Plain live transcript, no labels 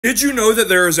Did you know that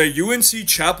there is a UNC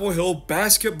Chapel Hill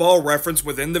basketball reference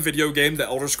within the video game The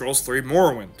Elder Scrolls III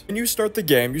Morrowind? When you start the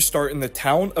game, you start in the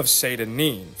town of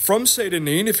Seyda-Neen. From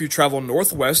Seyda-Neen, if you travel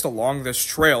northwest along this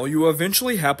trail, you will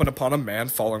eventually happen upon a man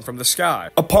falling from the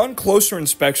sky. Upon closer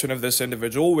inspection of this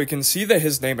individual, we can see that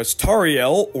his name is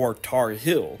Tariel, or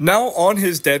Tar-Hill. Now, on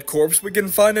his dead corpse, we can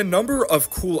find a number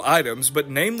of cool items, but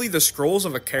namely the scrolls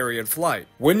of Acarian flight.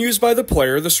 When used by the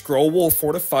player, the scroll will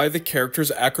fortify the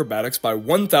character's acrobatics by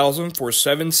 1,000 for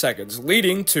 7 seconds,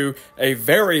 leading to a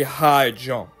very high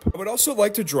jump. I would also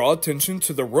like to draw attention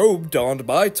to the robe donned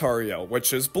by Tariel,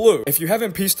 which is blue. If you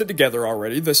haven't pieced it together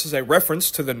already, this is a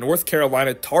reference to the North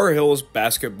Carolina Tar Heels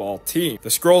basketball team. The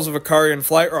scrolls of Acarian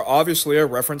flight are obviously a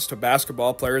reference to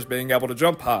basketball players being able to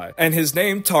jump high, and his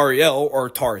name Tariel, or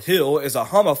Tar-Hill, is a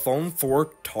homophone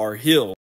for Tar Heel.